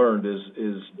what I've learned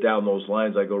is down those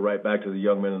lines, I go right back to the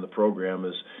young men in the program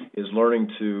is learning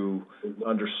to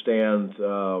understand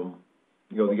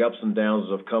the ups and downs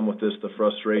that have come with this, the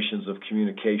frustrations of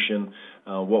communication,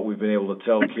 what we've been able to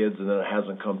tell kids and then it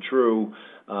hasn't come true.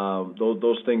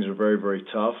 Those things are very, very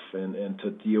tough, and to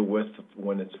deal with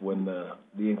when the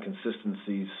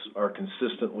inconsistencies are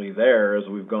consistently there as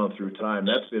we've gone through time.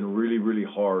 That's been really, really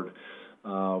hard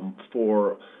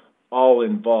for all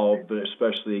involved, but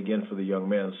especially, again, for the young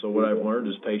men. So what I've learned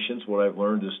is patience. What I've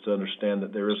learned is to understand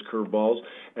that there is curveballs,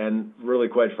 and really,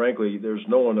 quite frankly, there's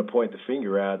no one to point the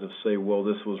finger at to say, well,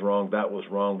 this was wrong, that was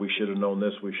wrong, we should have known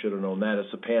this, we should have known that.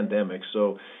 It's a pandemic,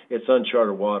 so it's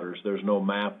uncharted waters. There's no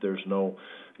map, there's no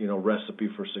recipe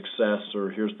for success, or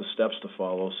here's the steps to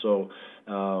follow. So,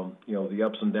 the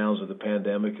ups and downs of the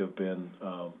pandemic have been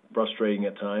frustrating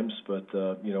at times, but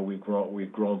we've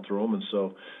grown through them, and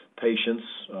so patience,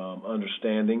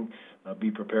 understanding, be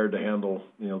prepared to handle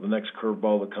the next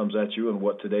curveball that comes at you, and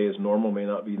what today is normal may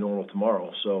not be normal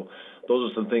tomorrow. So those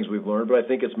are some things we've learned, but I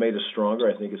think it's made us stronger.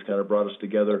 I think it's kind of brought us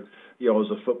together,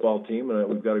 as a football team, and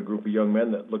we've got a group of young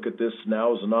men that look at this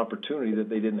now as an opportunity that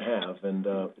they didn't have, and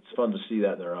it's fun to see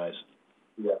that in their eyes.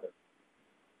 Yeah.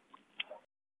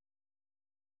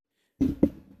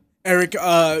 Eric,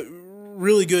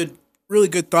 really good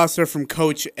thoughts there from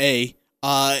Coach A.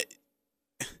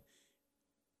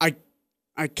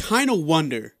 I kind of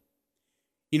wonder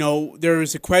there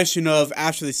was a question of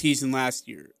after the season last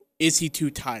year, is he too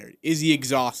tired? Is he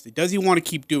exhausted? Does he want to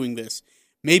keep doing this?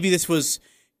 Maybe this was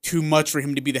too much for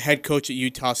him to be the head coach at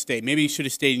Utah State. Maybe he should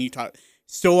have stayed in Utah,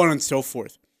 so on and so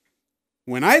forth.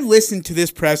 When I listened to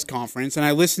this press conference, and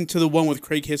I listened to the one with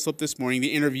Craig Hislop this morning,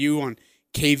 the interview on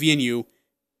KVNU,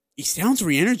 he sounds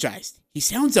re-energized. He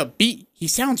sounds upbeat. He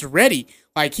sounds ready.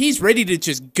 Like he's ready to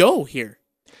just go here.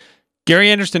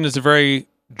 Gary Anderson is a very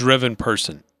driven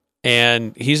person.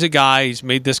 And he's a guy, he's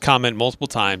made this comment multiple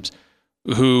times,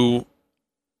 who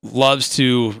loves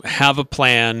to have a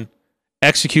plan,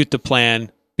 execute the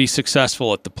plan, be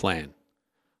successful at the plan.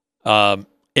 And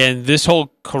this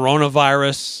whole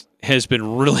coronavirus has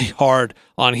been really hard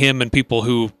on him and people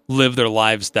who live their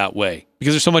lives that way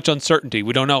because there's so much uncertainty.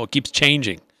 We don't know. It keeps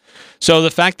changing. So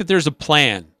the fact that there's a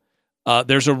plan,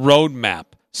 there's a roadmap,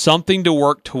 something to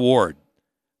work toward,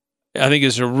 I think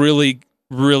is a really,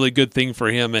 really good thing for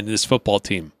him and his football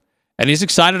team. And he's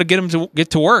excited to get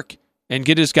to work and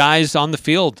get his guys on the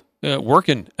field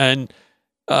working. And,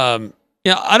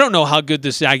 I don't know how good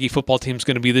this Aggie football team is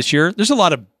going to be this year. There's a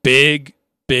lot of big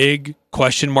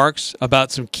question marks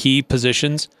about some key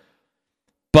positions.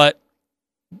 But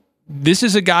this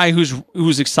is a guy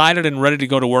who's excited and ready to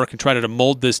go to work and try to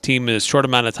mold this team in as short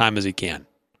amount of time as he can.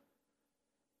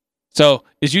 So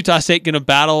is Utah State going to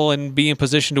battle and be in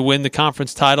position to win the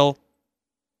conference title?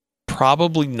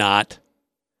 Probably not.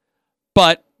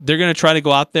 But they're going to try to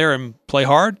go out there and play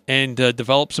hard and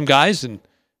develop some guys and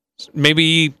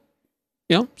maybe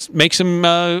make some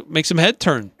heads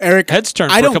turn. Eric, heads turn.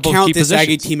 I don't count this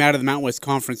Aggie team out of the Mountain West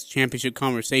Conference Championship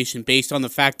conversation based on the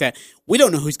fact that we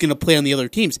don't know who's going to play on the other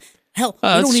teams. Hell, we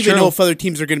don't even know if other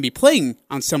teams are going to be playing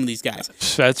on some of these guys.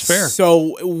 That's fair.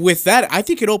 So with that, I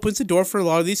think it opens the door for a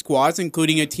lot of these squads,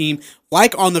 including a team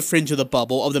like on the fringe of the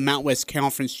bubble, of the Mountain West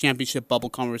Conference Championship bubble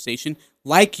conversation,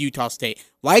 like Utah State,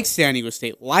 like San Diego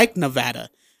State, like Nevada.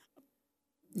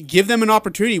 Give them an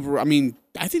opportunity. I mean,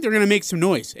 I think they're going to make some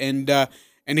noise. And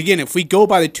again, if we go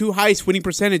by the two highest winning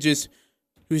percentages,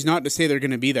 who's not to say they're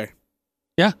going to be there?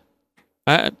 Yeah,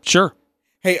 sure.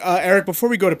 Hey, Eric, before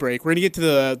we go to break, we're going to get to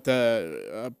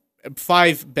the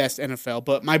 5 best NFL,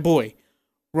 but my boy,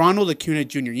 Ronald Acuna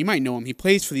Jr., you might know him. He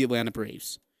plays for the Atlanta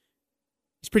Braves.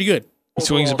 He's pretty good. He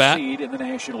swings a bat. Seed in the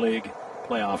National League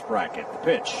playoff bracket. The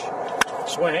pitch.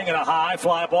 Swing and a high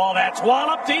fly ball. That's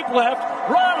wallop deep left.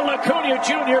 Ronald Acuna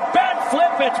Jr. bat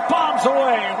flip. It bombs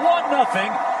away. 1-0.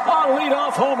 A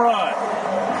leadoff home run.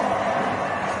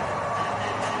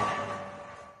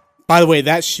 By the way,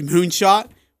 that moonshot,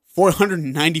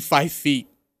 495 feet.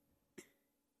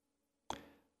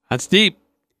 That's deep.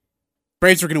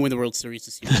 Braves are going to win the World Series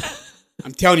this year.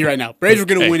 I'm telling you right now. Braves are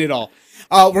going to win it all.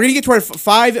 We're going to get to our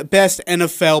 5 best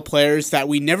NFL players that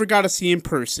we never got to see in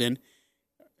person,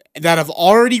 that have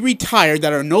already retired,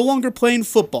 that are no longer playing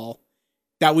football,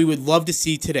 that we would love to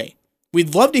see today.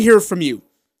 We'd love to hear from you.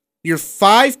 Your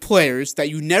 5 players that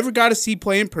you never got to see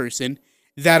play in person,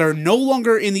 that are no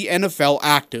longer in the NFL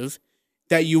active,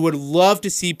 that you would love to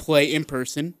see play in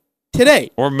person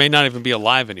today. Or may not even be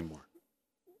alive anymore.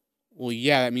 Well,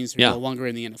 yeah, that means they're no longer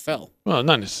in the NFL. Well,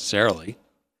 not necessarily.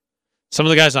 Some of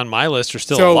the guys on my list are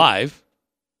still alive.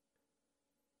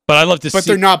 But I'd love to see. But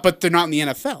they're not in the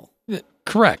NFL.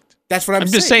 Correct. That's what I'm saying.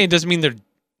 I'm just saying it doesn't mean they're.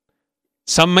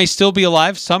 Some may still be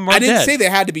alive, some are dead. I didn't say they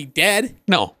had to be dead.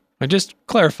 No, I'm just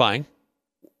clarifying.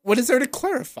 What is there to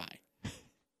clarify?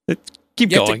 Keep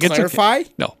going. You have to clarify?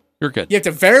 Okay. No, you're good. You have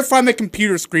to verify on the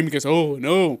computer screen because, oh,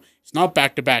 no, it's not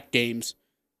back-to-back games.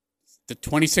 It's the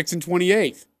 26th and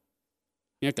 28th.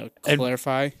 You have to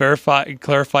clarify.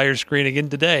 Clarify your screen again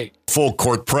today. Full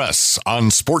Court Press on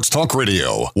Sports Talk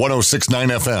Radio, 106.9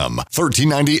 FM,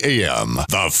 1390 AM.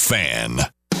 The Fan.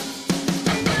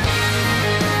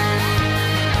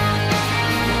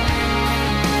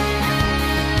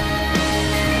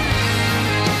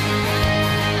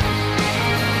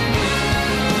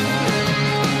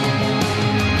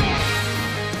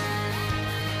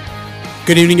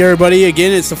 Good evening, everybody.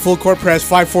 Again, it's the Full Court Press,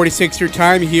 5:46 your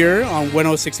time here on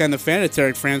 106 and The Fan. It's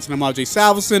Eric Frandsen Ajay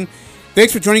Salvesen.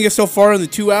 Thanks for joining us so far in the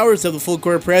 2 hours of the Full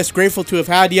Court Press. Grateful to have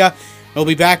had you. We'll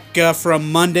be back for a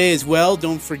Monday as well.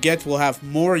 Don't forget, we'll have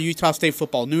more Utah State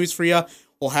football news for you.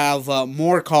 We'll have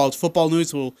more college football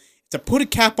news. We'll to put a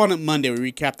cap on it Monday.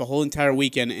 We recap the whole entire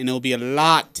weekend, and it'll be a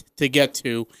lot to get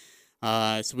to.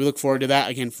 So we look forward to that.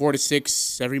 Again, 4 to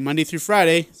 6 every Monday through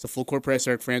Friday. It's the Full Court Press,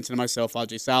 Eric Frandsen and myself,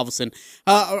 Ajay Salvesen.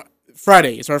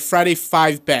 Friday is our Friday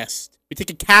 5 best. We take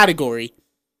a category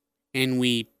and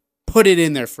we put it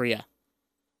in there for you.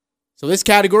 So this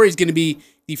category is going to be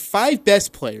the 5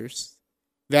 best players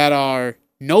that are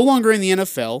no longer in the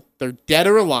NFL. They're dead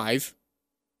or alive.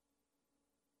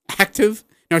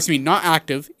 not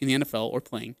active in the NFL or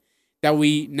playing, that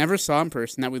we never saw in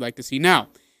person that we'd like to see now.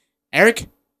 Eric,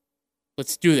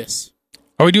 let's do this.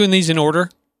 Are we doing these in order?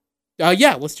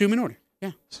 Yeah, let's do them in order.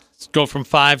 Yeah. Let's go from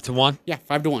 5 to 1. Yeah,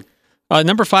 5 to 1.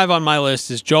 Number 5 on my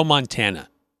list is Joe Montana.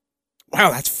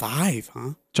 Wow, that's 5, huh?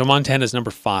 Joe Montana is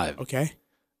number 5. Okay.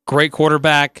 Great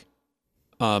quarterback,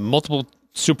 multiple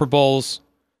Super Bowls,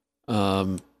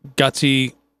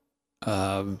 gutsy,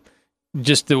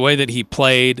 just the way that he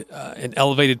played and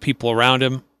elevated people around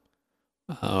him.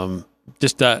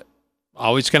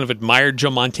 Always kind of admired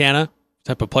Joe Montana,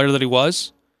 type of player that he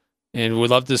was, and would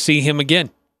love to see him again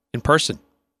in person.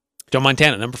 Joe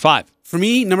Montana, number 5. For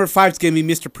me, number 5 is going to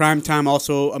be Mr. Primetime,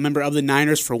 also a member of the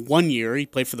Niners for 1 year. He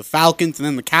played for the Falcons and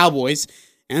then the Cowboys,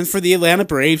 and for the Atlanta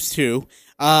Braves, too.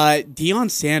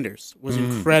 Deion Sanders was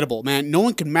incredible, man. No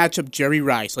one could match up Jerry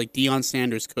Rice like Deion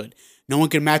Sanders could. No one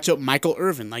could match up Michael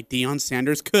Irvin like Deion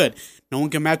Sanders could. No one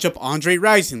could match up Andre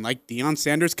Rison like Deion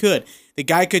Sanders could. The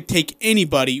guy could take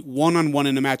anybody one-on-one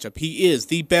in a matchup. He is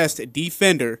the best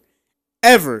defender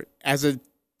ever as a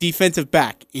defensive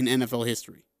back in NFL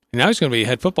history. Now he's going to be a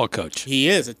head football coach. He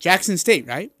is at Jackson State,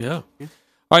 right? Yeah. All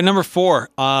right, number 4.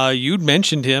 You'd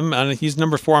mentioned him, and he's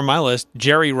number 4 on my list,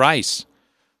 Jerry Rice.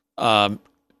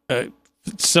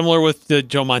 Similar with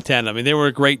Joe Montana. I mean, they were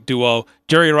a great duo.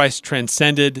 Jerry Rice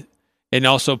transcended and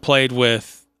also played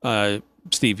with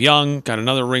Steve Young, got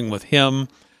another ring with him.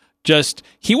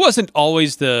 He wasn't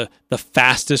always the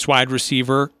fastest wide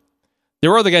receiver.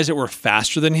 There were other guys that were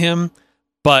faster than him,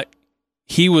 but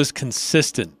he was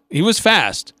consistent. He was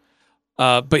fast,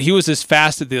 but he was as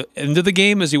fast at the end of the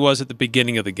game as he was at the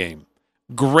beginning of the game.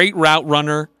 Great route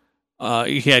runner.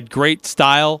 He had great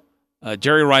style.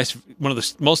 Jerry Rice, one of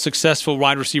the most successful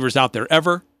wide receivers out there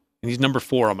ever, and he's number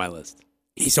 4 on my list.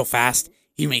 He's so fast.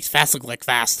 He makes fast look like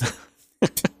fast.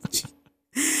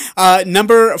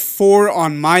 Number 4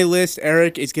 on my list,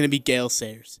 Eric, is going to be Gale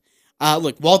Sayers.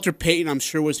 Look, Walter Payton, I'm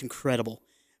sure, was incredible.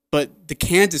 But the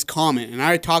Kansas comment, and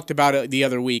I talked about it the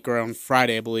other week, or on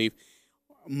Friday, I believe,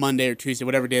 Monday or Tuesday,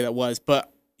 whatever day that was.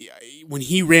 But when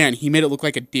he ran, he made it look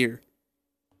like a deer.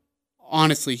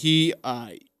 Honestly, he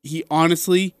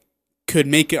honestly could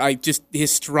make it.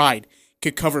 His stride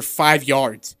could cover 5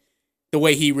 yards the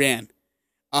way he ran.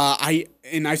 I've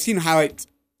seen highlights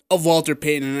of Walter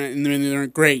Payton, and they're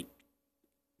great.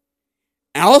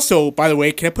 And also, by the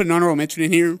way, can I put an honorable mention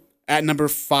in here at number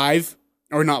 5?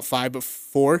 Or not 5, but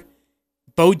 4.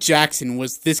 Bo Jackson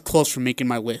was this close from making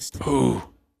my list. Ooh,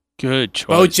 good choice.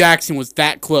 Bo Jackson was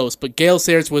that close, but Gale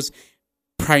Sayers was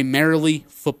primarily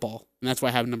football, and that's why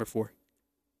I have number 4.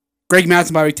 Greg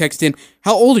Madsen, by the way, texted in,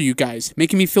 how old are you guys?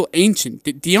 Making me feel ancient.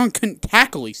 Deion couldn't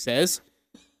tackle, he says.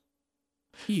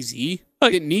 Easy. He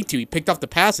didn't need to. He picked off the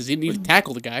passes. He didn't need to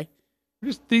tackle the guy.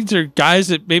 These are guys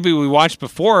that maybe we watched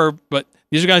before, but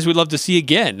these are guys we'd love to see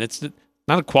again. It's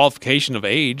not a qualification of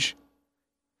age.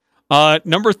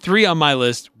 Number 3 on my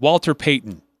list, Walter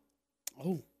Payton.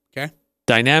 Oh, okay.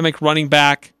 Dynamic running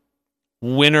back,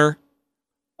 winner,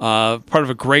 part of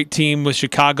a great team with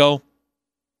Chicago,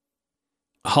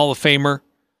 Hall of Famer.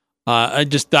 I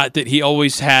just thought that he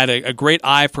always had a great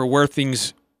eye for where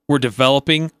things were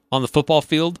developing on the football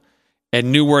field and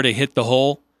knew where to hit the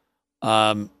hole.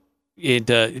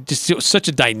 Just such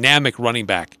a dynamic running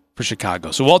back for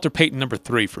Chicago. So Walter Payton, number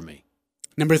 3 for me.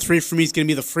 Number 3 for me is going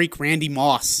to be the freak Randy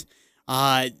Moss.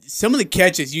 Some of the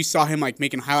catches you saw him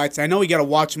making highlights. I know we got to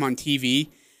watch him on TV,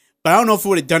 but I don't know if it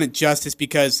would have done it justice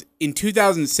because in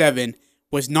 2007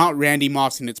 was not Randy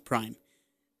Moss in its prime.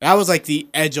 That was the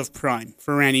edge of prime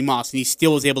for Randy Moss, and he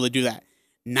still was able to do that.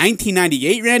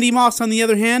 1998 Randy Moss, on the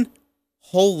other hand,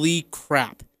 holy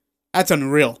crap, that's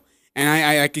unreal. And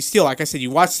I like I said,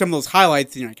 you watch some of those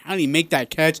highlights, and you're like, how did he make that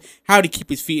catch? How did he keep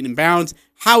his feet in bounds?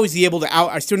 How is he able to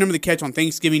I still remember the catch on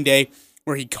Thanksgiving Day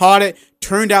where he caught it,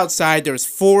 turned outside. There was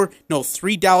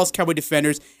 3 Dallas Cowboy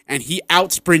defenders, and he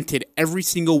out-sprinted every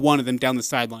single one of them down the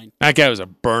sideline. That guy was a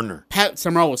burner. Pat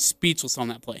Summerall was speechless on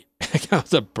that play. That guy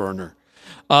was a burner.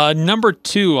 Number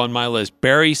 2 on my list,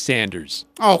 Barry Sanders.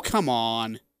 Oh, come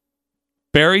on.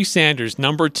 Barry Sanders,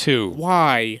 number 2.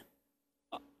 Why?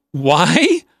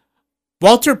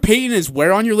 Walter Payton is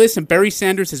where on your list, and Barry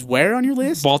Sanders is where on your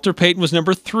list? Walter Payton was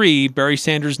number 3, Barry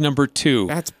Sanders number 2.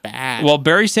 That's bad. Well,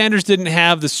 Barry Sanders didn't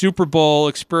have the Super Bowl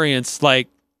experience like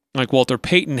Walter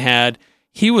Payton had.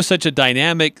 He was such a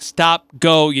dynamic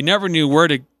stop-go. You never knew where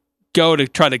to go to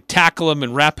try to tackle him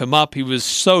and wrap him up. He was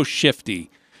so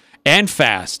shifty and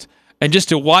fast. And just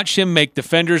to watch him make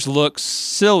defenders look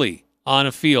silly on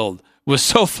a field was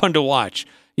so fun to watch.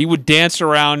 He would dance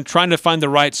around trying to find the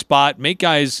right spot, make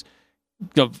guys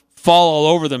fall all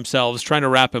over themselves trying to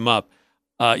wrap him up.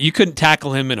 You couldn't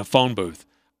tackle him in a phone booth.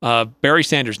 Barry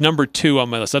Sanders, number 2 on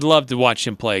my list. I'd love to watch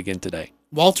him play again today.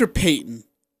 Walter Payton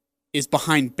is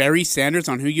behind Barry Sanders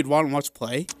on who you'd want to watch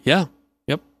play? Yeah.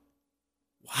 Yep.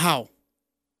 Wow.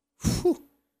 Whew.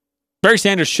 Barry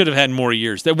Sanders should have had more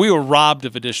years. That we were robbed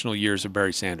of additional years of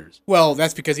Barry Sanders. Well,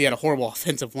 that's because he had a horrible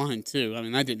offensive line, too. I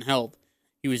mean, that didn't help.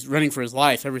 He was running for his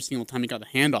life every single time he got the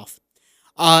handoff.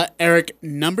 Eric,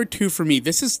 number 2 for me.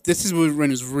 This is when it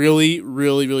was really,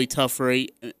 really, really tough for a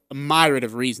myriad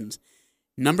of reasons.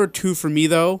 Number 2 for me,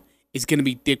 though, is going to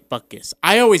be Dick Butkus.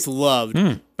 I always loved,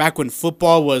 back when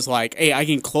football was like, hey, I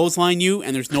can clothesline you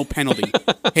and there's no penalty.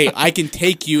 Hey, I can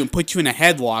take you and put you in a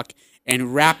headlock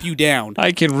and wrap you down.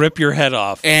 I can rip your head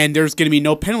off. And there's going to be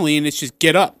no penalty, and it's just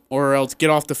get up or else get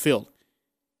off the field.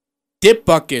 Dick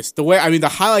Butkus, the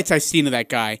highlights I've seen of that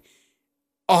guy,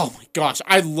 oh my gosh,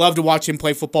 I'd love to watch him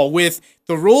play football with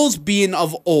the rules being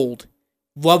of old.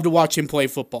 Love to watch him play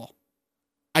football.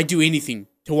 I'd do anything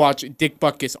to watch Dick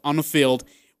Butkus on the field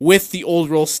with the old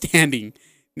rules standing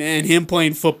and him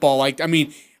playing football.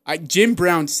 Jim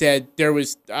Brown said there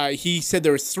was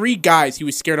 3 guys he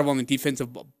was scared of on the defensive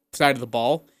side of the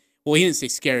ball. Well, he didn't say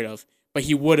scared of, but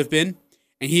he would have been,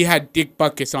 and he had Dick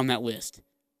Butkus on that list.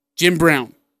 Jim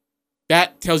Brown.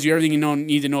 That tells you everything you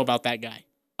need to know about that guy.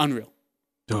 Unreal.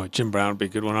 Oh, Jim Brown would be a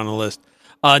good one on the list.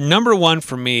 Number 1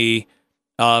 for me,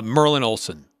 Merlin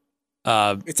Olsen.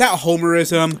 It's that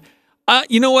homerism.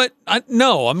 You know what?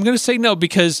 No, I'm going to say no,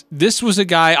 because this was a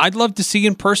guy I'd love to see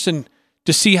in person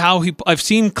to see how I've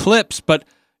seen clips, but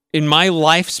in my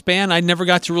lifespan, I never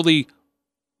got to really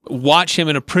watch him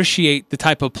and appreciate the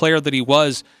type of player that he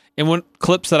was. And when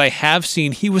clips that I have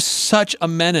seen, he was such a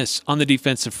menace on the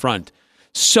defensive front.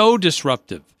 So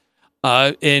disruptive.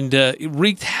 And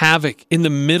wreaked havoc in the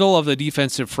middle of the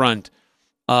defensive front.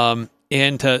 And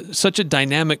such a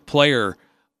dynamic player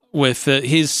with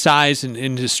his size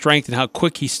and his strength and how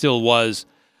quick he still was.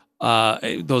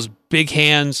 Those big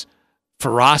hands,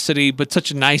 ferocity, but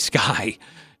such a nice guy,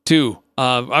 too.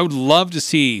 I would love to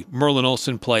see Merlin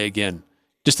Olsen play again.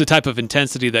 Just the type of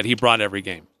intensity that he brought every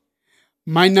game.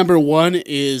 My number 1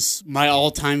 is my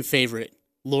all-time favorite,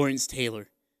 Lawrence Taylor.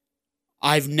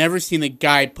 I've never seen a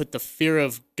guy put the fear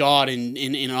of God in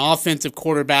an offensive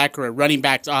quarterback or a running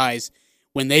back's eyes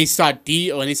when they saw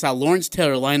Lawrence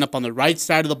Taylor line up on the right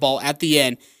side of the ball at the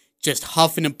end, just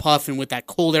huffing and puffing with that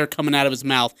cold air coming out of his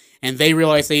mouth, and they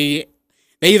realized they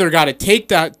either got to take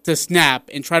the snap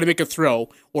and try to make a throw,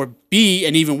 or B,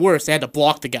 and even worse, they had to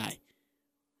block the guy.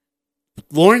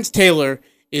 Lawrence Taylor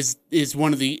is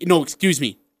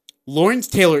Lawrence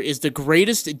Taylor is the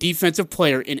greatest defensive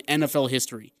player in NFL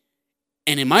history.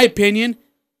 And in my opinion,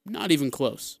 not even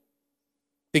close.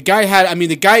 The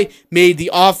guy made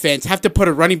the offense have to put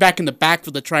a running back in the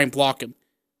backfield to try and block him.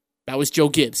 That was Joe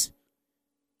Gibbs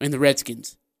and the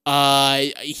Redskins.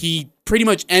 He pretty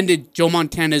much ended Joe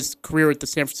Montana's career at the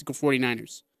San Francisco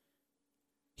 49ers.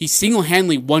 He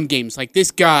single-handedly won games. Like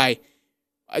this guy,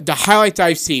 the highlights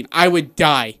I've seen, I would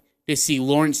die to see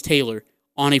Lawrence Taylor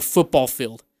on a football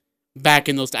field back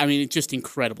in those. It's just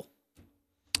incredible.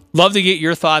 Love to get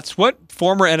your thoughts. What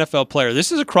former NFL player, this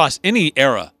is across any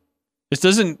era. This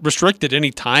doesn't restrict at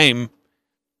any time,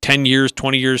 10 years,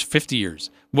 20 years, 50 years.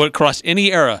 What across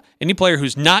any era, any player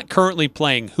who's not currently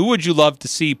playing, who would you love to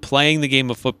see playing the game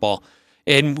of football?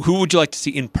 And who would you like to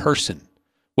see in person?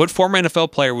 What former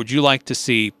NFL player would you like to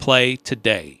see play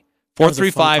today?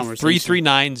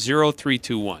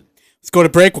 435-339-0321. Let's go to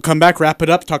break. We'll come back, wrap it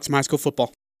up, talk some high school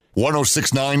football.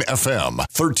 106.9 FM,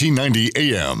 1390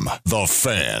 AM, The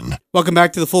Fan. Welcome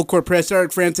back to the Full Court Press.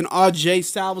 Eric Frandsen Ajay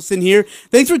Salvesen here.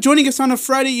 Thanks for joining us on a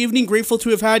Friday evening. Grateful to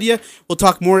have had you. We'll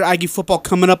talk more Aggie football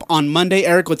coming up on Monday.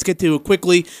 Eric, let's get to it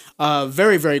quickly,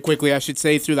 very, very quickly, I should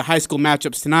say, through the high school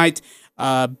matchups tonight.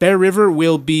 Bear River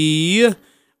will be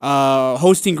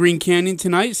hosting Green Canyon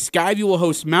tonight. Skyview will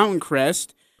host Mountain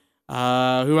Crest. Who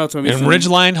else? And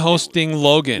Ridgeline hosting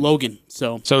Logan.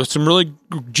 So some really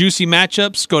juicy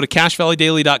matchups. Go to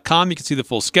CashValleyDaily.com. You can see the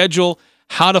full schedule,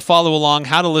 how to follow along,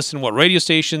 how to listen to what radio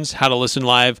stations, how to listen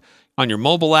live on your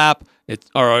mobile app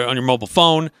or on your mobile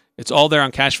phone. It's all there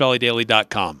on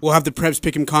CashValleyDaily.com. We'll have the Preps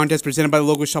Pick'em contest presented by the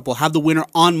Logo Shop. We'll have the winner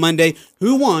on Monday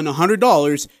who won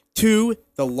 $100 to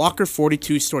the Locker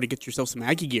 42 store to get yourself some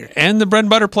Aggie gear. And the bread and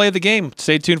butter play of the game.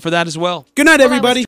 Stay tuned for that as well. Good night, everybody.